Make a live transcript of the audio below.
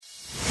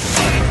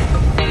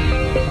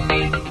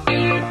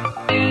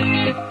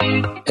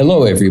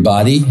Hello,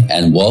 everybody,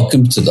 and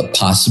welcome to the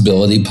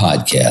Possibility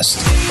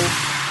Podcast.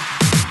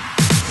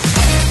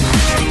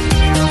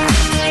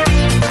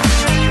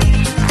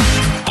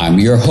 I'm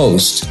your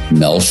host,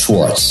 Mel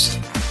Schwartz.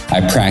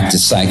 I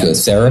practice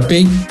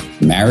psychotherapy,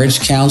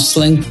 marriage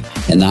counseling,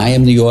 and I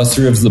am the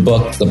author of the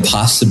book, The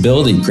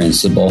Possibility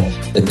Principle,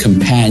 the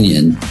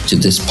companion to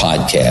this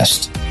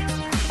podcast.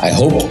 I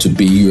hope to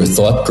be your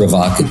thought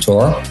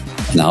provocateur,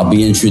 and I'll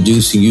be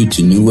introducing you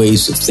to new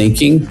ways of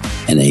thinking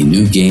and a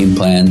new game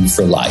plan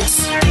for life.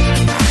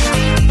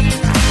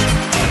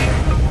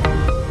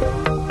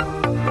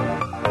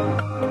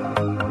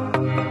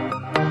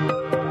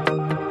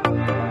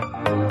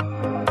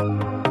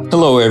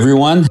 Hello,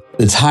 everyone.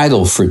 The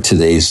title for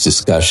today's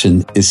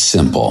discussion is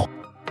simple: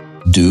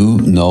 Do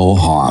No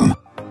Harm.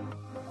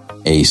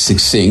 A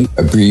succinct,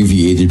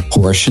 abbreviated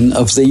portion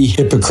of the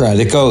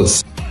Hippocratic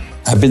Oath.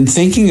 I've been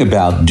thinking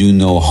about do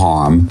no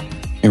harm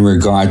in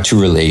regard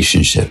to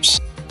relationships.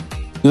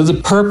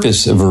 The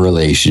purpose of a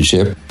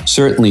relationship,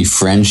 certainly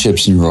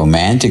friendships and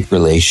romantic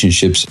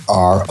relationships,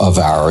 are of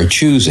our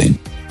choosing,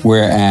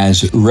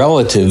 whereas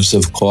relatives,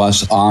 of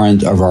course,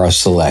 aren't of our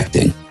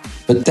selecting.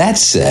 But that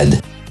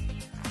said,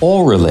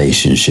 all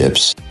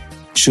relationships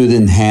should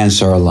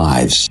enhance our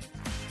lives.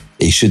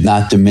 They should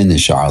not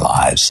diminish our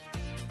lives.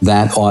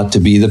 That ought to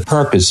be the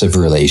purpose of a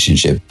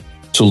relationship: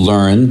 to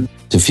learn,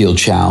 to feel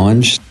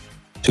challenged,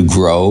 to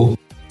grow,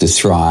 to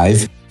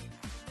thrive,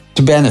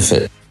 to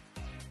benefit,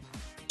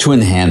 to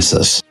enhance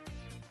us,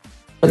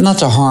 but not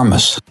to harm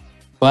us.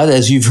 But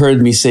as you've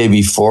heard me say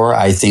before,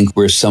 I think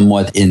we're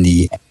somewhat in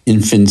the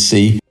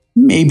infancy,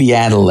 maybe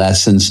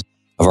adolescence,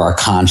 of our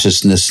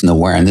consciousness and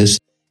awareness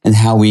and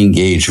how we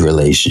engage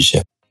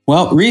relationship.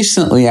 Well,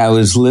 recently I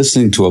was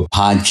listening to a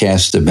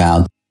podcast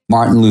about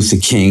Martin Luther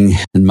King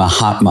and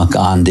Mahatma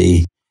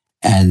Gandhi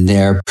and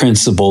their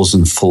principles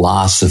and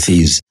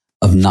philosophies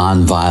of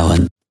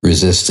nonviolent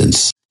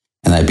resistance.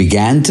 And I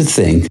began to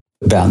think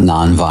about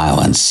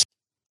nonviolence.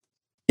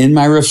 In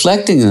my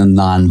reflecting on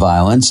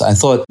nonviolence, I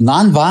thought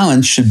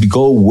nonviolence should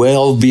go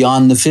well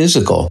beyond the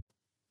physical.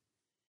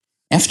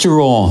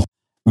 After all,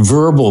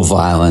 verbal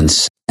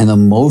violence and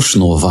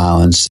emotional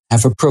violence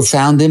have a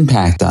profound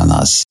impact on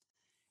us,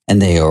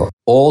 and they are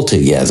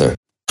altogether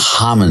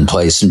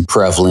commonplace and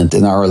prevalent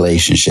in our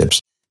relationships.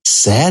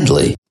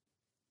 Sadly,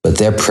 but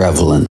they're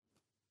prevalent.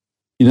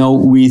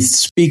 We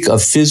speak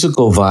of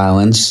physical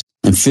violence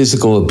and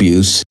physical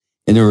abuse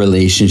in a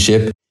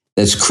relationship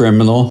that's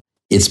criminal.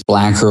 It's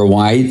black or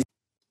white.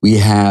 We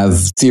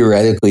have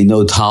theoretically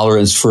no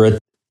tolerance for it.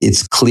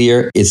 It's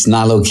clear it's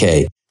not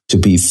okay. To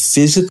be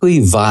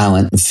physically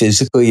violent and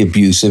physically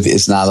abusive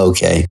is not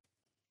okay.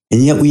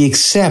 And yet we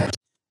accept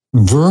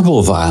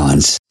verbal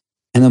violence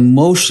and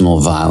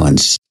emotional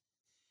violence.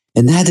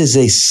 And that is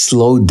a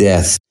slow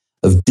death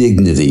of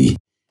dignity,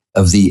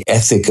 of the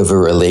ethic of a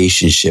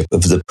relationship,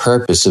 of the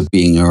purpose of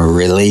being in a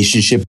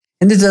relationship.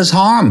 And it does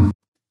harm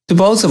to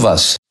both of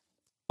us.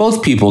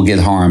 Both people get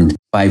harmed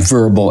by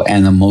verbal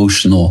and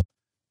emotional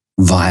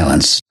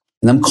violence.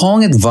 And I'm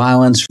calling it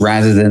violence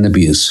rather than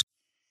abuse,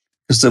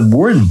 because the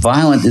word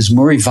violent is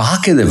more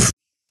evocative.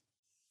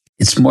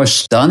 It's more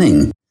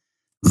stunning.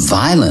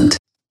 Violent.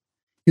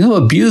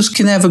 Abuse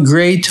can have a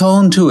gray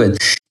tone to it.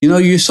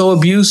 You're so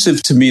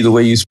abusive to me the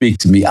way you speak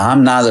to me.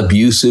 I'm not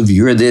abusive.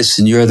 You're this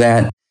and you're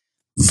that.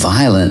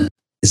 Violent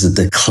is a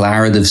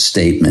declarative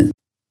statement.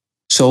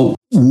 So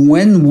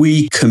when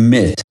we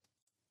commit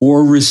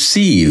or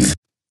receive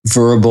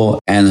verbal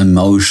and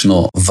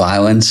emotional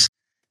violence,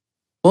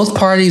 both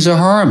parties are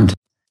harmed.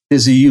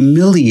 There's a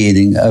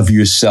humiliating of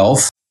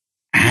yourself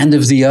and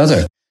of the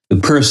other. The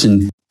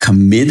person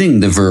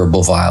committing the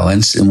verbal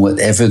violence and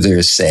whatever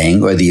they're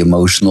saying, or the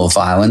emotional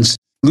violence,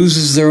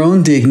 loses their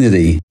own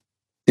dignity.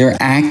 They're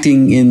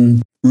acting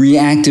in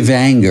reactive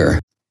anger.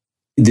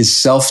 It is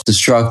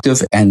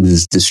self-destructive and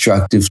is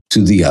destructive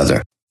to the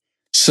other.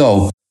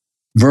 So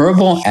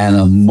verbal and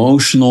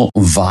emotional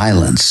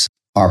violence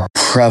are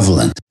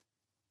prevalent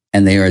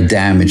and they are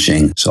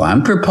damaging. So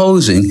I'm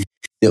proposing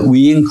that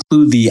we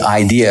include the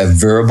idea of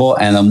verbal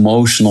and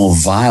emotional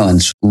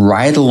violence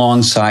right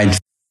alongside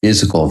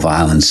physical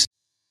violence.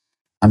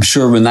 I'm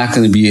sure we're not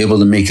going to be able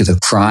to make it a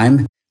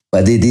crime,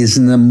 but it is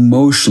an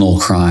emotional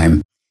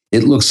crime.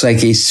 It looks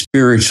like a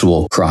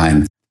spiritual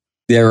crime.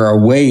 There are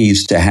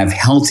ways to have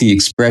healthy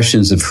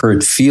expressions of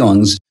hurt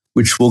feelings,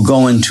 which we'll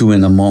go into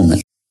in a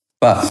moment.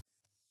 But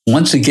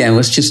once again,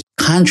 let's just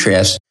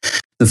contrast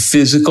the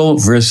physical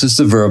versus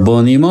the verbal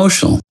and the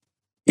emotional.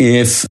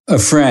 If a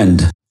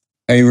friend,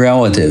 a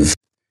relative,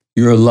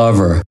 your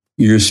lover,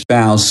 your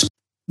spouse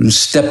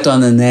stepped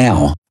on a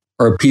nail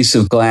or a piece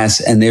of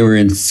glass and they were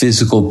in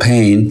physical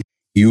pain,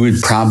 you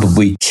would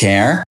probably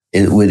care.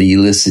 It would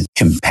elicit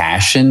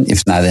compassion,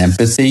 if not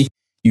empathy.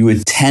 You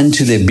would tend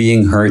to their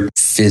being hurt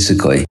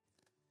physically.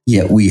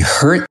 Yet we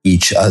hurt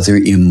each other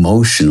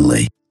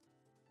emotionally,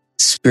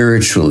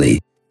 spiritually,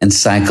 and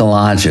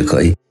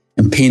psychologically,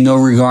 and pay no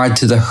regard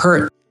to the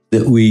hurt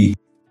that we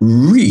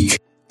wreak,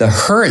 the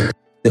hurt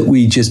that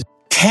we just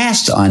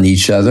cast on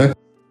each other.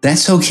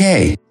 That's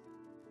okay.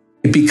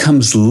 It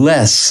becomes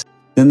less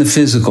than the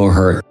physical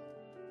hurt.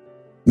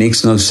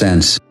 Makes no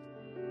sense.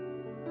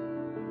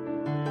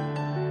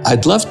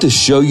 I'd love to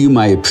show you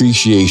my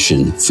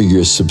appreciation for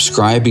your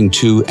subscribing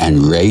to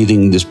and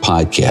rating this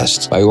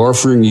podcast by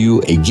offering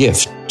you a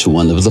gift to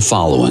one of the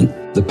following: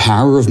 The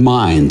Power of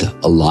Mind,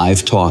 a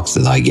live talk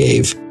that I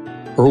gave,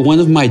 or one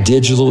of my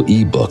digital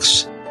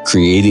ebooks,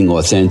 Creating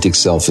Authentic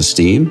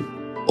Self-Esteem,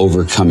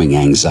 Overcoming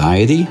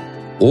Anxiety,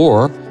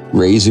 or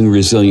Raising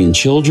Resilient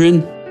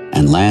Children,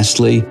 and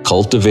lastly,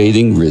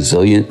 Cultivating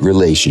Resilient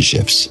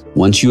Relationships.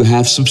 Once you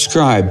have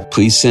subscribed,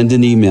 please send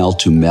an email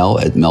to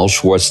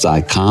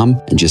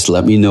mel@melschwartz.com and just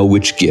let me know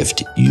which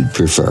gift you'd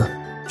prefer.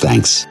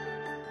 Thanks.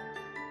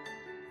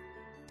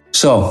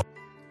 So,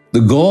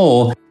 the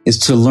goal is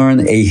to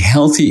learn a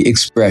healthy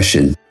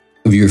expression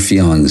of your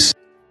feelings.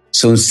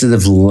 So instead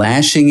of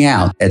lashing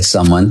out at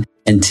someone,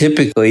 and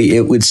typically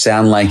it would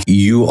sound like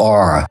you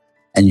are,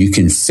 and you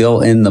can fill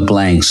in the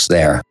blanks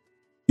there.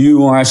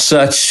 You are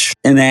such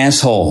an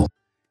asshole.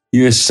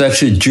 You're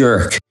such a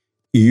jerk.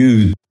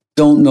 You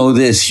don't know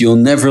this. You'll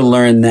never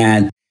learn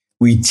that.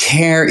 We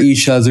tear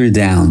each other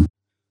down.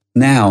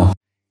 Now,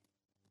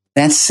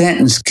 that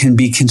sentence can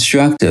be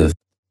constructive.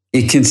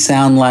 It can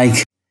sound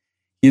like,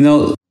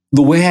 the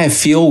way I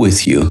feel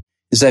with you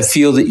is I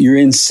feel that you're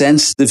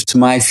insensitive to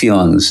my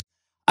feelings.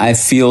 I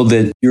feel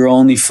that your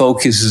only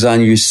focus is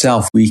on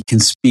yourself. We can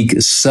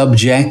speak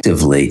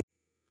subjectively.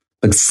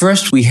 But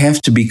first, we have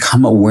to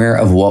become aware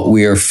of what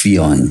we are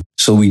feeling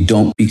so we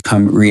don't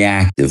become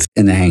reactive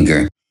in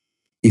anger.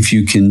 If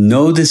you can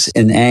notice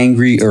an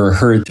angry or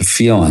hurt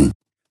feeling,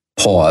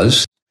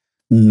 pause,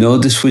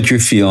 notice what you're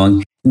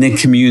feeling, and then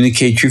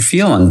communicate your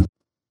feeling.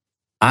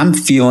 I'm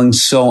feeling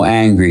so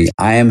angry.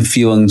 I am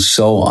feeling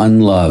so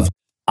unloved.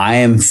 I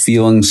am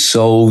feeling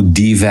so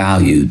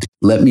devalued.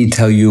 Let me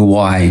tell you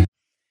why.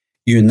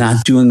 You're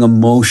not doing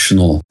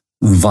emotional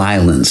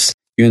violence.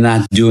 You're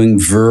not doing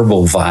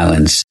verbal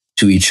violence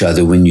to each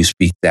other when you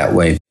speak that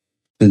way.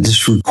 But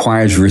this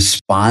requires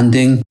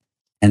responding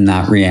and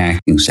not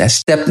reacting. So that's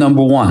step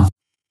number one.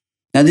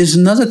 Now, there's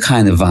another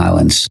kind of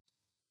violence,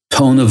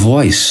 tone of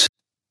voice.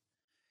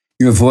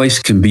 Your voice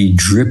can be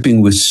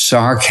dripping with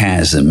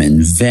sarcasm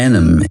and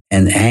venom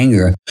and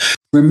anger.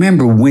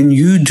 Remember, when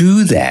you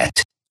do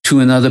that to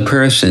another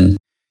person,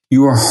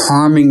 you are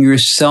harming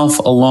yourself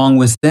along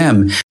with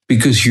them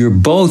because you're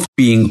both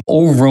being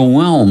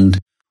overwhelmed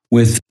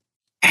with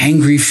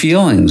angry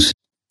feelings.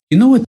 You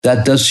know what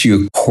that does to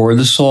your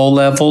cortisol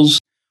levels?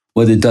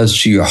 What it does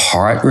to your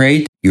heart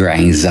rate, your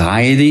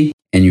anxiety,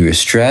 and your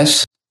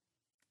stress?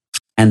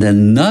 And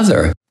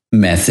another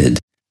method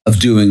of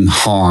doing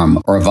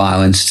harm or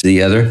violence to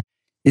the other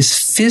is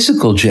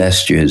physical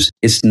gestures.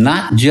 It's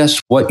not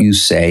just what you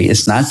say.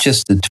 It's not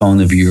just the tone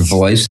of your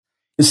voice.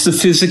 It's the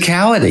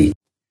physicality.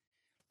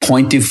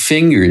 Pointing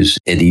fingers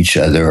at each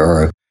other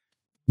or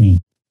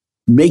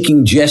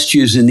making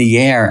gestures in the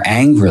air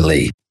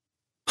angrily,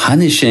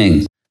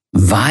 punishing,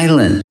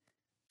 violent.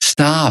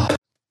 Stop.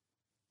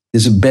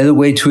 There's a better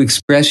way to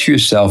express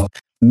yourself.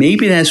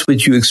 Maybe that's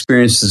what you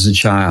experienced as a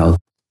child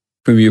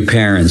from your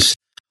parents,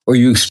 or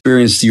you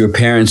experienced your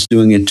parents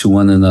doing it to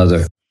one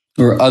another,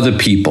 or other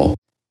people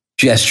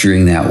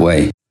gesturing that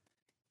way.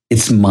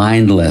 It's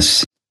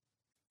mindless.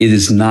 It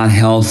is not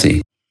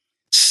healthy.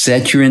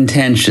 Set your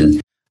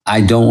intention.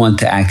 I don't want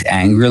to act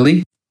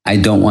angrily. I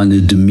don't want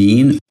to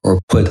demean or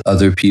put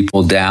other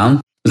people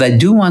down, but I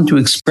do want to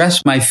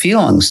express my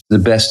feelings to the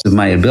best of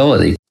my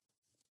ability.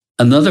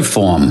 Another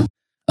form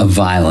of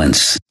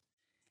violence,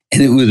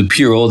 and it would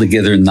appear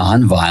altogether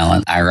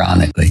nonviolent,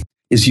 ironically,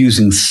 is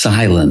using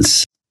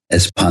silence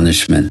as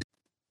punishment.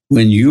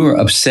 When you are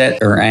upset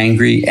or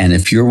angry, and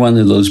if you're one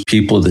of those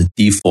people that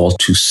default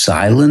to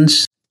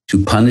silence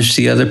to punish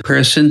the other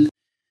person,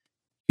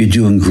 you're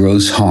doing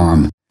gross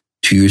harm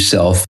to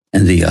yourself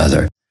and the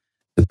other.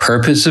 The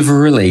purpose of a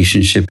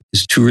relationship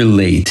is to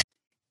relate.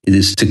 It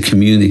is to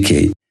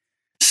communicate.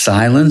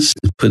 Silence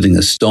is putting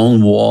a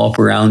stone wall up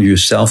around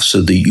yourself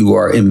so that you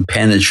are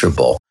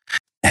impenetrable.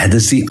 That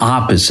is the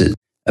opposite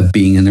of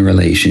being in a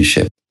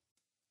relationship.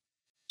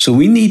 So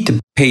we need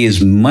to pay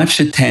as much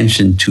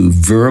attention to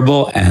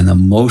verbal and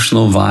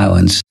emotional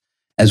violence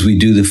as we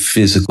do the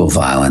physical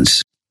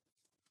violence.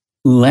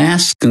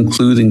 Last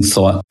concluding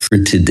thought for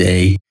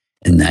today,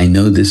 and I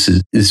know this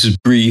is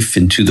brief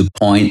and to the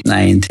point, and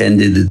I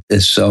intended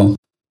it so.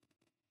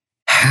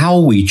 How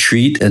we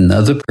treat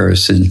another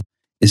person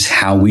is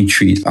how we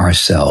treat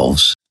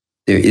ourselves.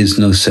 There is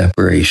no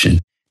separation.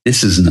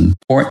 This is an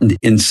important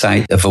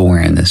insight of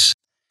awareness.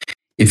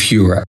 If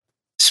you are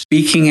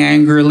speaking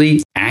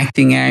angrily,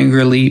 acting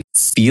angrily,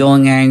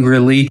 feeling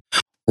angrily,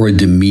 or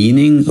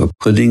demeaning or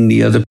putting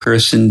the other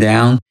person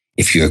down,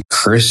 if you're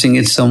cursing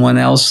at someone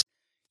else,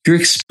 you're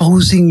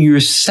exposing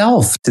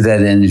yourself to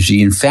that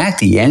energy. In fact,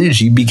 the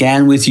energy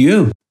began with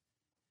you.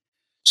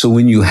 So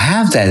when you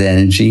have that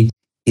energy,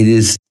 it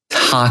is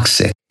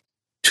toxic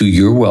to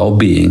your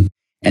well-being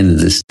and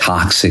it is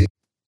toxic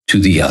to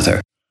the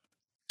other.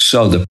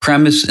 So the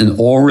premise in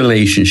all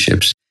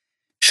relationships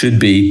should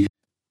be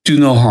do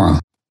no harm.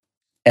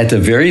 At the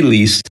very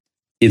least,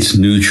 it's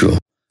neutral.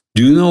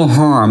 Do no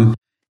harm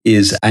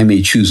is I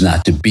may choose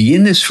not to be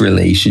in this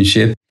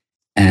relationship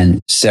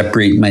and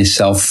separate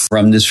myself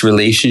from this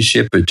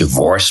relationship or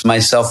divorce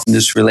myself from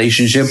this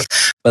relationship,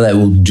 but I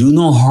will do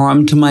no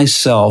harm to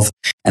myself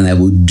and I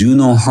will do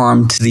no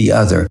harm to the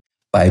other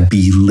by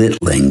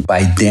belittling,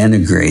 by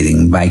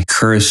denigrating, by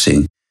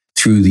cursing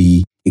through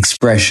the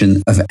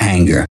expression of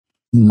anger.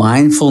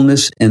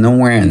 Mindfulness and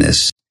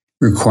awareness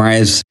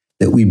requires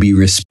that we be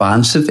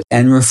responsive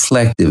and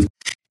reflective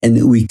and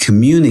that we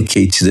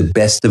communicate to the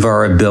best of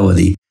our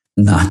ability,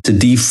 not to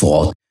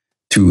default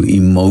through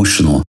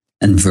emotional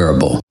and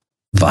verbal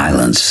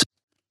violence.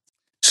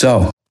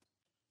 So,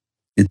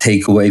 the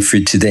takeaway for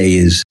today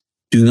is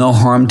do no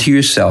harm to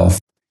yourself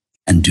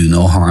and do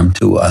no harm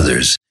to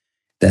others.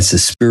 That's a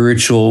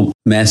spiritual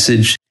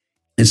message.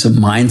 It's a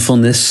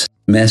mindfulness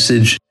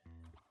message.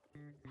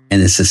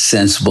 And it's a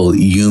sensible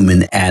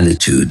human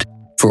attitude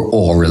for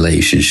all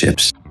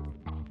relationships.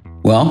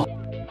 Well,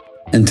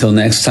 until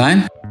next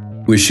time,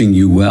 wishing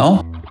you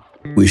well,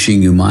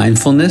 wishing you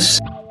mindfulness,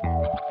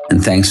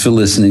 and thanks for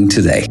listening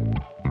today.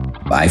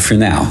 Bye for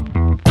now.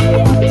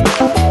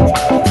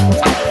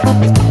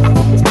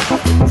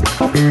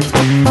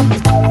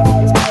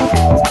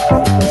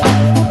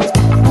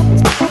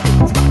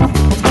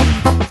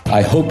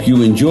 I hope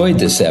you enjoyed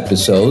this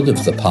episode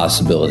of the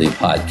Possibility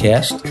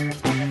Podcast.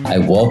 I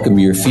welcome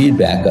your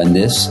feedback on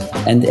this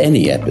and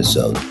any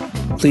episode.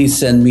 Please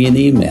send me an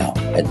email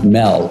at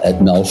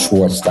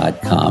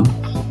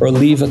mel@melschwartz.com or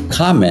leave a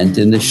comment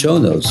in the show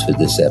notes for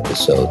this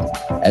episode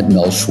at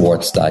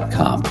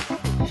melschwartz.com.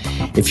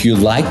 If you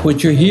like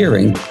what you're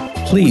hearing,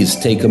 please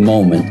take a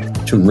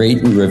moment to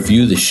rate and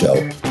review the show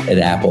at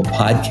Apple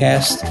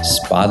Podcasts,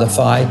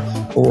 Spotify,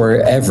 or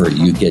wherever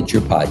you get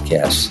your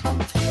podcasts.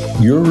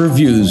 Your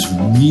reviews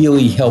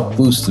really help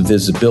boost the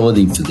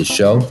visibility for the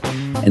show,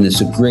 and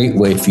it's a great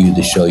way for you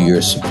to show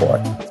your support.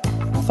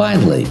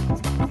 Finally,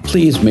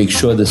 please make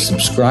sure to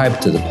subscribe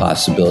to the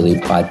Possibility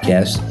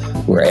Podcast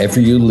wherever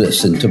you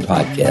listen to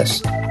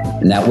podcasts,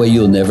 and that way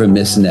you'll never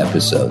miss an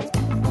episode.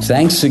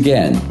 Thanks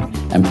again,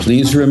 and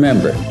please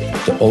remember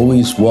to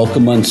always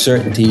welcome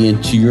uncertainty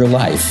into your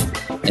life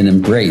and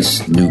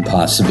embrace new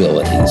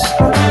possibilities.